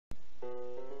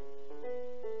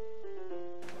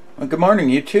Well, good morning,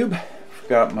 YouTube. I've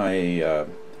got my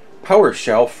power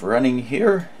shelf running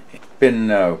here.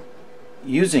 Been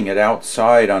using it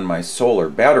outside on my solar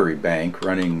battery bank,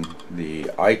 running the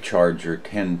iCharger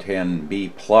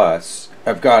 1010B Plus.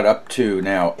 I've got up to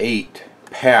now 8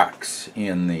 packs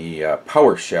in the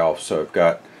power shelf. So I've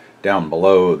got down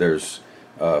below there's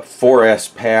a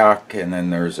 4S pack, and then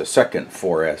there's a second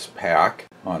 4S pack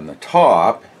on the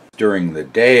top. During the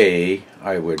day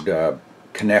I would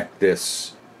connect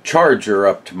this charger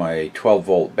up to my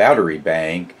 12-volt battery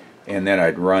bank, and then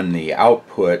I'd run the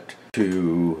output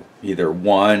to either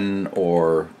 1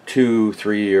 or 2,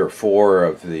 3, or 4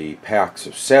 of the packs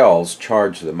of cells,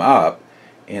 charge them up,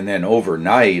 and then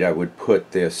overnight I would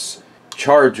put this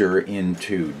charger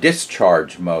into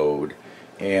discharge mode.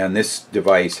 And this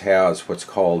device has what's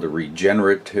called a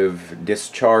regenerative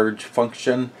discharge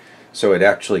function, so it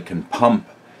actually can pump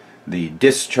the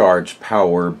discharge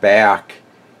power back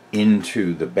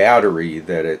into the battery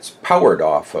that it's powered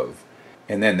off of.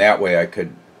 And then that way I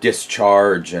could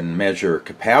discharge and measure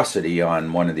capacity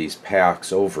on one of these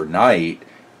packs overnight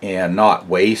and not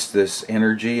waste this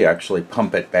energy, actually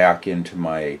pump it back into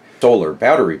my solar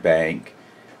battery bank.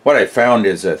 What I found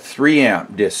is a 3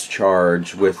 amp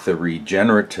discharge with the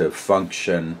regenerative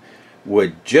function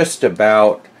would just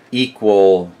about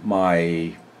equal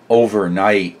my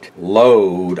overnight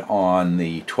load on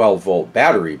the 12-volt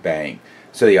battery bank.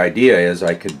 So the idea is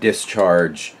I could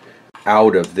discharge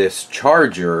out of this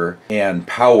charger and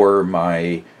power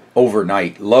my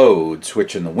overnight loads,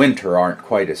 which in the winter aren't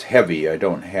quite as heavy. I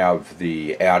don't have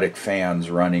the attic fans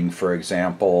running, for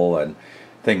example, and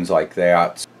things like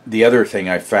that. The other thing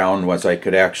I found was I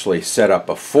could actually set up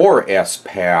a 4S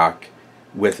pack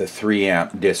with a 3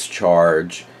 amp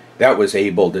discharge. That was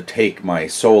able to take my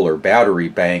solar battery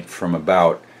bank from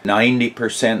about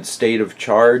 90% state of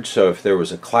charge. So if there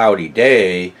was a cloudy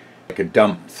day, I could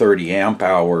dump 30 amp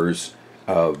hours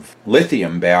of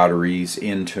lithium batteries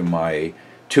into my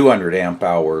 200 amp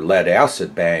hour lead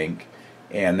acid bank,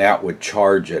 and that would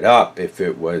charge it up if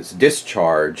it was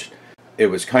discharged. It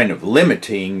was kind of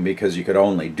limiting because you could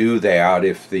only do that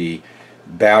if the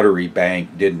battery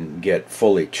bank didn't get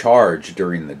fully charged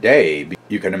during the day.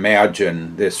 You can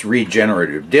imagine this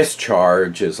regenerative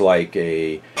discharge is like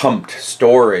a pumped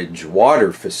storage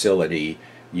water facility.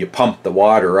 You pump the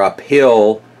water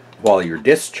uphill while you're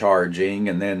discharging,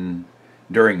 and then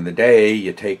during the day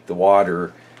you take the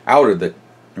water out of the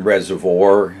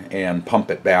reservoir and pump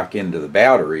it back into the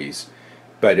batteries.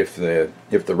 But if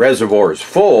the reservoir is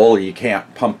full, you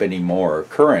can't pump any more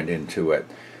current into it.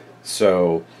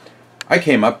 So I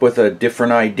came up with a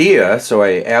different idea, so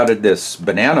I added this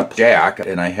banana jack,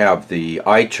 and I have the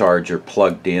iCharger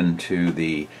plugged into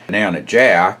the banana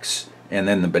jacks, and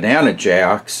then the banana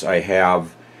jacks I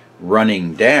have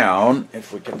running down.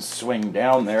 If we can swing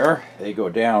down there, they go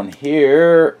down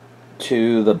here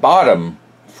to the bottom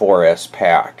 4S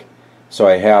pack. So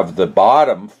I have the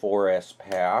bottom 4S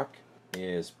pack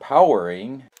is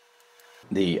powering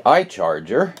the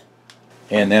iCharger,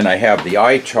 and then I have the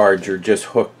iCharger just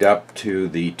hooked up to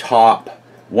the top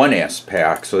 1S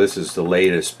pack. So this is the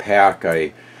latest pack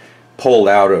I pulled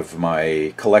out of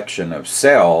my collection of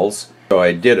cells. So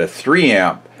I did a 3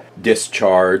 amp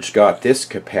discharge, got this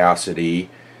capacity.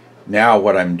 Now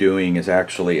what I'm doing is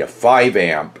actually a 5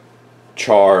 amp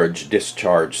charge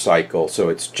discharge cycle. So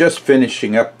it's just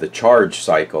finishing up the charge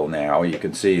cycle now. You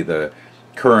can see the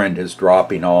current is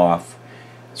dropping off.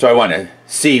 So I want to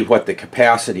see what the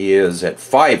capacity is at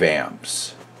 5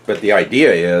 amps. But the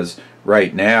idea is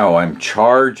right now I'm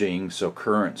charging, so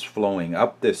current's flowing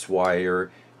up this wire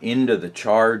into the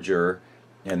charger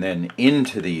and then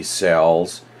into these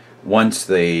cells. Once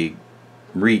they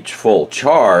reach full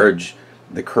charge,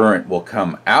 the current will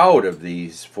come out of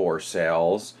these 4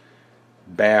 cells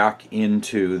back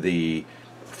into the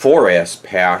 4S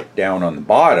pack down on the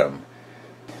bottom.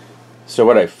 So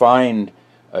what I find,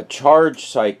 a charge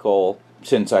cycle,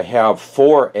 since I have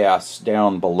 4S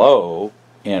down below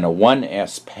and a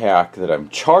 1S pack that I'm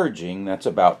charging, that's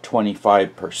about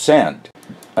 25%.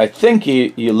 I think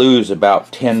you lose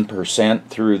about 10%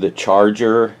 through the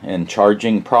charger and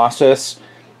charging process.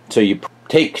 So you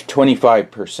take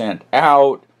 25%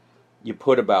 out, you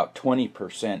put about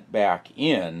 20% back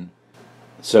in.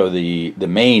 So the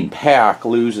main pack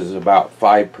loses about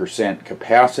 5%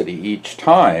 capacity each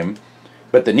time.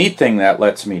 But the neat thing that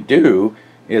lets me do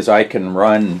is I can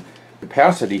run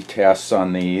capacity tests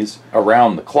on these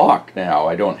around the clock now.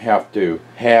 I don't have to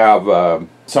have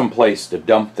some place to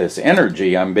dump this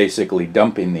energy. I'm basically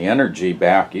dumping the energy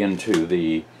back into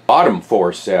the bottom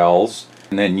 4 cells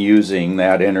and then using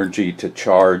that energy to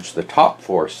charge the top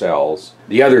 4 cells.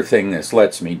 The other thing this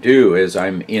lets me do is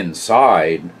I'm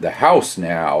inside the house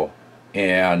now,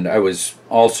 and I was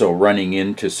also running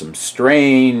into some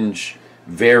strange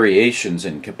variations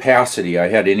in capacity. I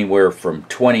had anywhere from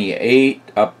 28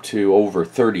 up to over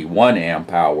 31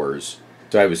 amp hours.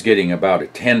 So I was getting about a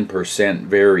 10%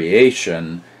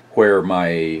 variation, where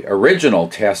my original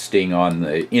testing on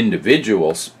the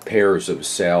individual pairs of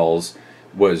cells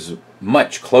was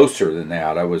much closer than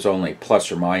that. I was only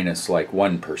plus or minus like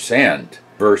 1%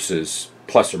 versus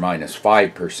plus or minus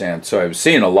 5%. So I was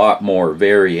seeing a lot more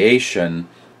variation.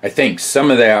 I think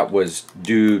some of that was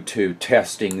due to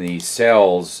testing these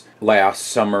cells last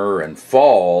summer and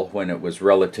fall when it was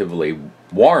relatively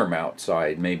warm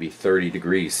outside, maybe 30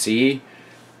 degrees C.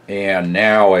 And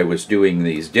now I was doing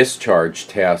these discharge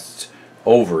tests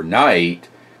overnight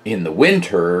in the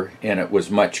winter, and it was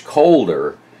much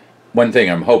colder. One thing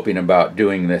I'm hoping about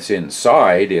doing this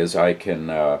inside is I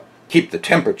can keep the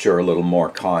temperature a little more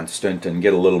constant and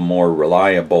get a little more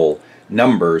reliable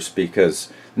numbers,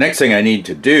 because next thing I need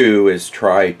to do is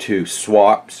try to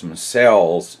swap some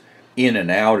cells in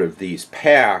and out of these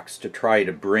packs to try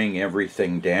to bring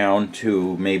everything down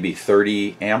to maybe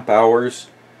 30 amp hours.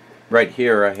 Right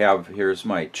here here's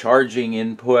my charging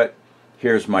input,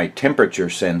 here's my temperature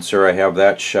sensor. I have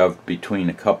that shoved between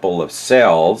a couple of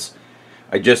cells.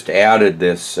 I just added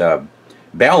this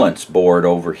balance board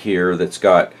over here that's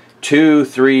got 2,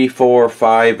 3, 4,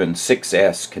 5, and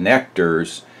 6S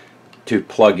connectors to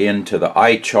plug into the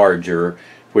iCharger,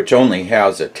 which only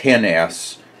has a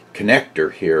 10S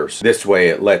connector here. So this way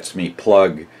it lets me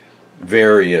plug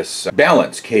various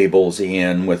balance cables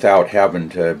in without having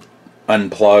to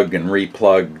unplug and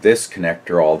replug this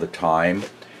connector all the time.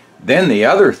 Then the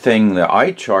other thing the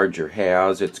iCharger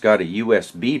has, it's got a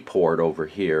USB port over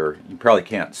here. You probably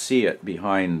can't see it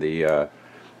behind the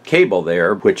cable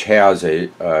there, which has a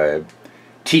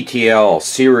TTL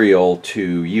serial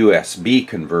to USB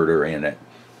converter in it.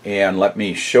 And let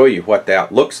me show you what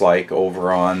that looks like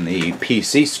over on the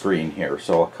PC screen here.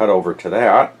 So I'll cut over to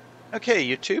that. Okay,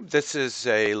 YouTube, this is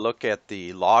a look at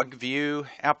the log view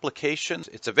application.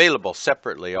 It's available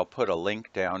separately. I'll put a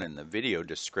link down in the video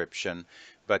description,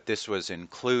 but this was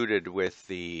included with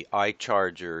the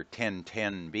iCharger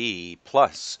 1010B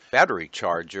Plus battery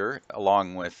charger,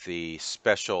 along with the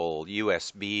special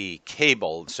USB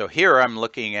cable. So here I'm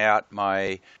looking at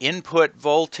my input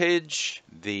voltage,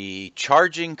 the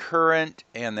charging current,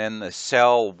 and then the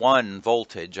cell 1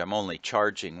 voltage. I'm only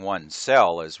charging one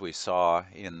cell, as we saw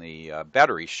in the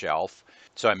battery shelf.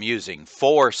 So I'm using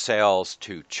 4 cells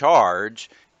to charge.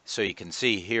 So you can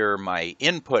see here my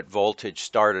input voltage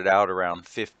started out around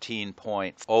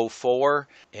 15.04,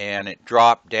 and it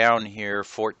dropped down here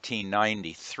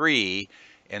 1493,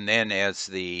 and then as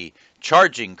the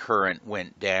charging current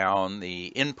went down, the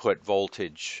input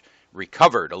voltage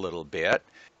recovered a little bit.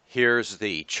 Here's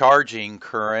the charging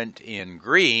current in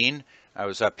green. I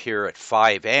was up here at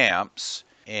 5 amps,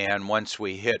 and once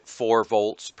we hit 4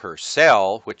 volts per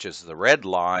cell, which is the red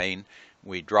line,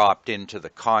 we dropped into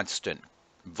the constant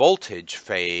voltage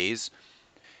phase.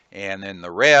 And then the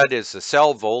red is the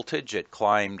cell voltage. It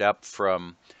climbed up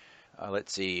from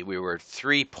let's see, we were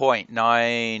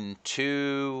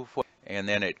 3.92, and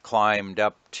then it climbed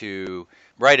up to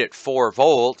right at 4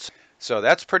 volts. So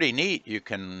that's pretty neat. You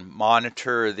can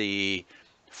monitor the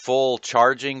full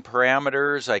charging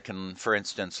parameters. I can, for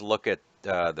instance, look at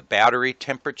the battery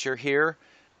temperature here.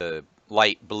 The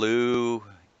light blue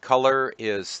color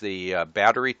is the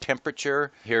battery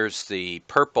temperature. Here's the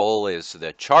purple is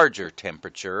the charger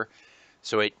temperature.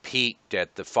 So it peaked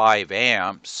at the 5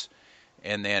 amps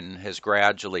and then has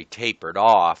gradually tapered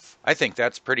off. I think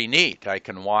that's pretty neat. I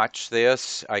can watch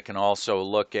this. I can also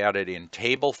look at it in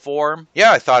table form.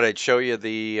 Yeah, I thought I'd show you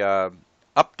the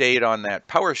update on that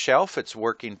power shelf. It's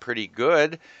working pretty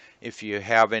good. If you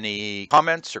have any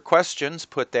comments or questions,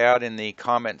 put that in the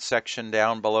comment section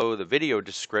down below the video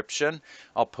description.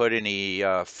 I'll put any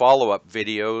follow-up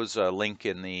videos, a link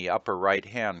in the upper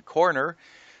right-hand corner.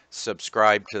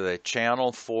 Subscribe to the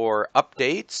channel for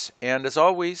updates, and as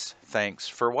always, thanks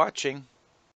for watching.